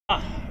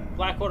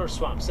Blackwater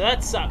Swamp. So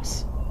that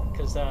sucks.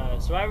 Because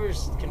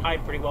survivors can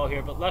hide pretty well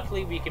here. But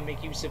luckily we can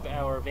make use of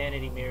our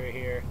Vanity Mirror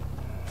here.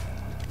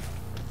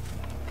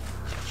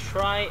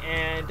 Try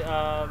and...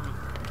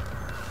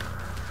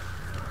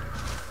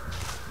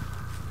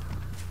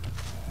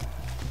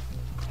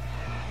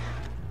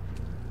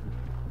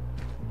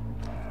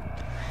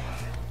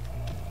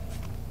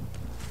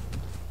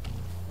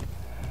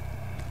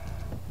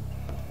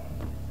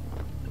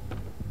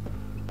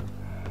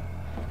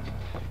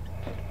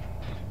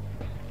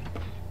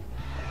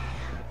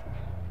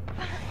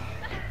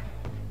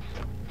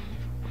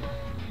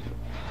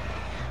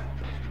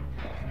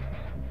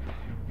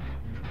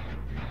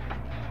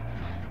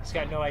 He's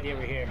got no idea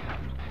we're here.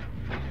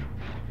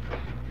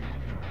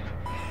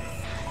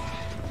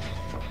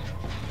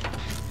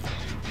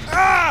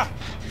 Ah!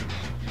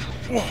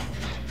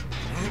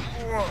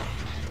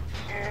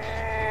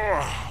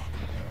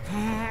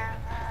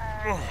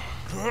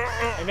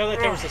 I know that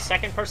there was a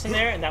second person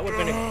there, and that would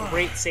have been a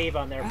great save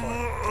on their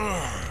part.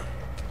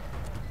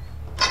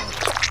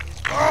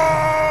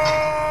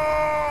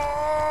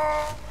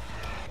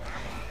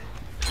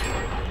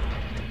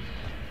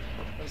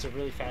 That was a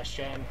really fast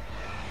gen.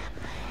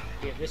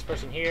 We have this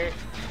person here.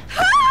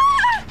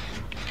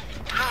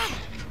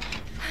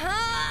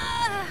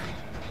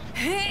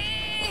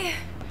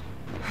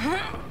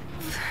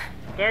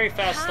 Very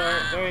fast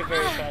start. Very,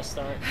 very fast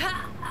start.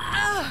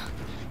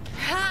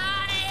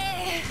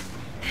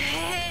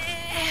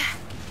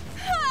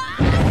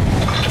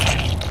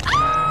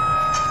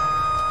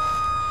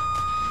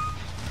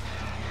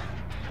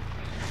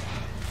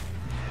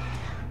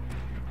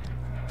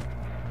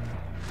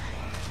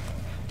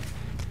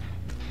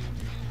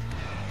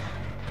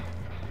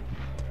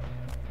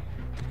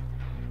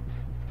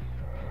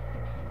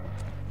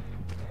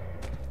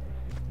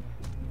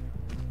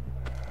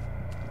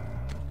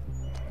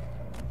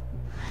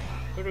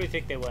 Where do we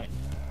think they went?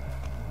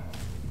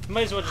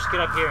 Might as well just get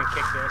up here and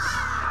kick this.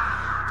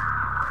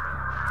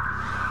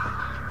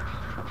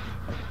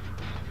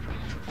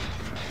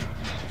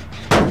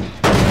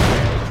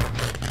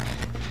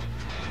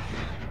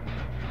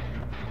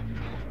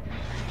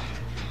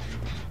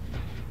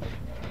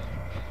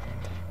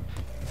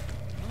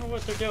 I don't know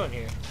what they're doing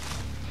here.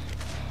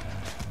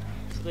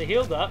 So they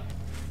healed up.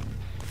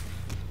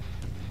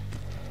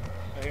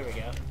 Oh, here we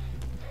go.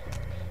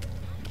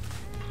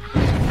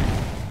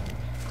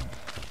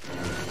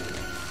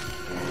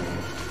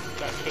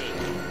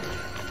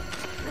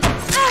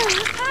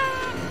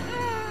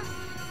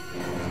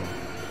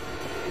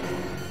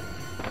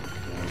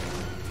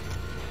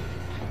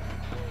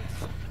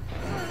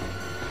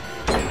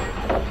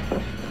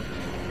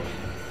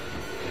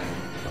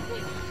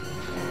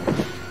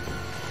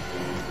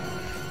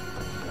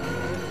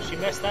 She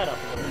messed that up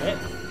a little bit.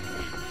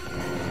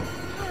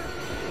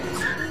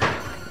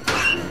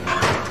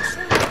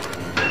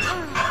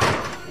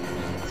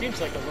 Seems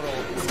like a little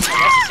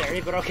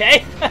unnecessary, but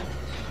okay.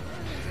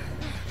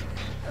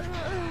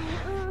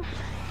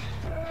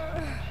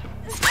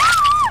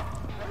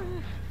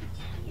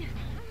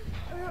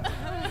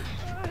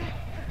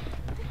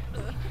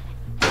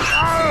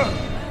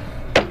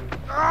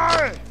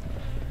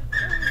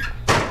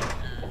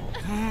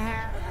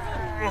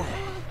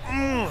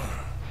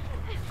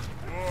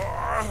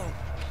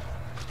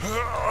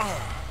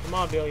 Come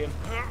on, Billiam.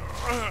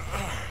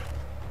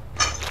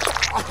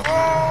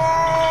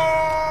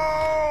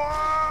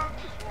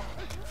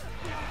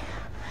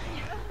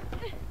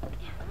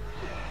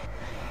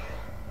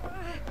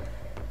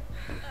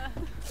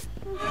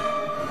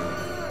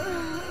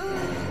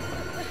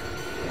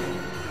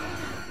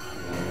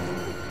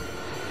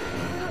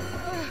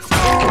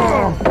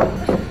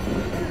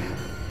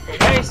 Very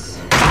nice.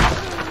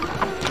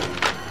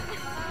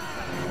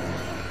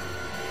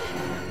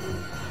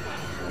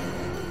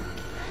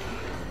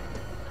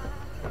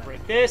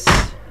 Break this.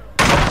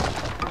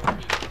 And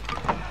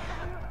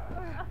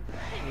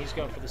he's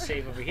going for the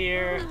save over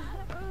here.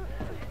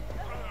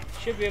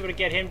 Should be able to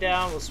get him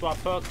down. We'll swap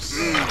hooks.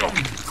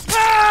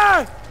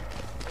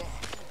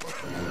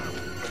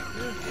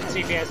 Let's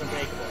see if he has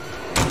Unbreakable.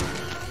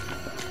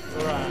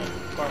 Or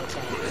borrow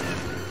time.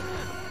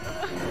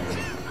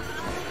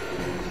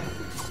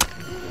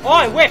 Oh,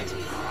 I whiffed!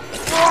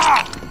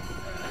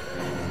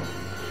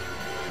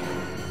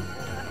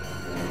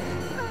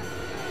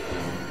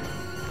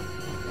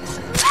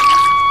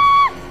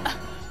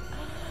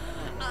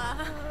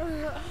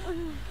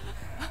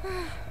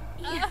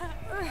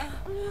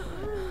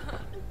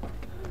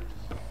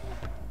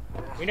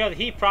 We know that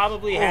he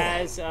probably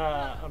has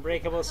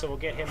Unbreakable, so we'll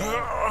get him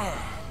out.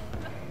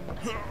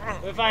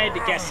 If I had to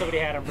guess somebody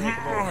had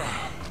Unbreakable,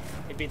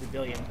 it'd be the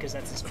Billion, because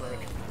that's his perk.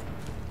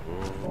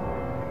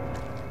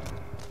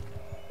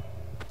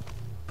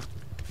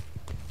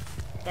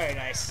 Very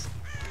nice.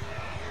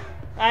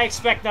 I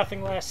expect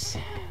nothing less.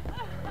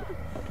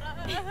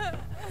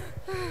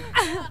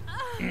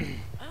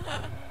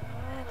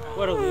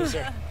 What a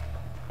loser.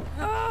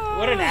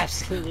 What an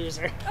absolute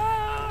loser.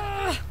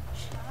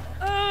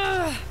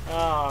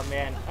 Oh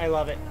man, I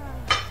love it.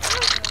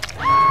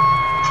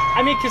 I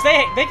I mean, because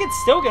they can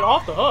still get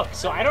off the hook,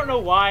 so I don't know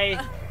why.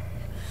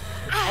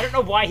 I don't know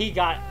why he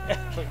got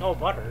like all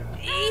buttered. No,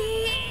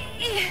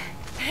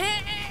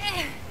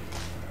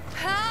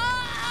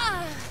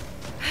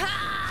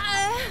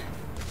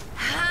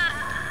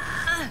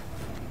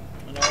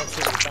 let's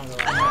see if we found the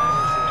last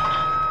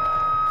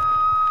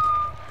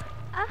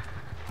one.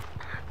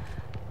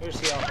 Where's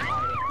he off and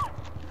hiding?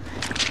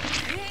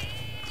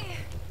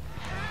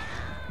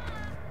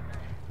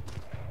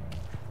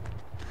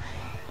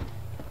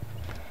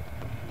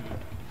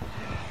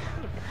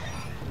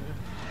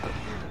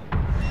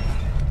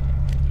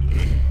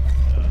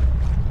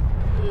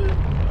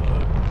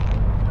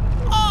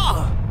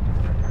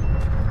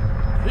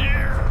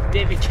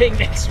 David King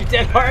makes me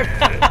dead hard.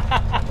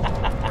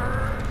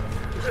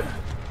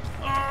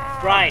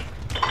 Right.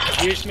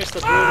 You just missed a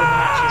brutal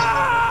match here,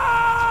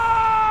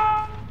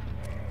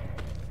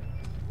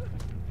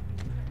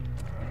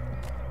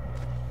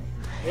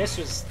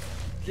 brother.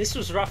 This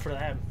was rough for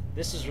them.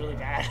 This was really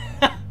bad.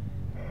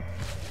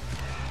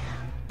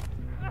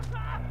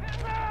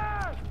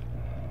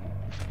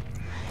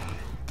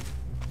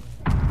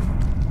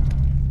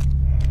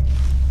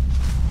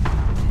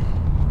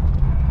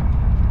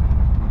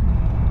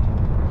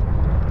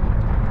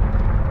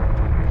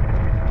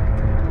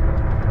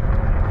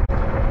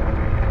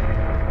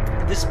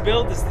 This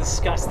build is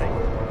disgusting.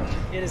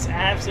 It is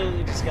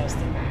absolutely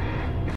disgusting.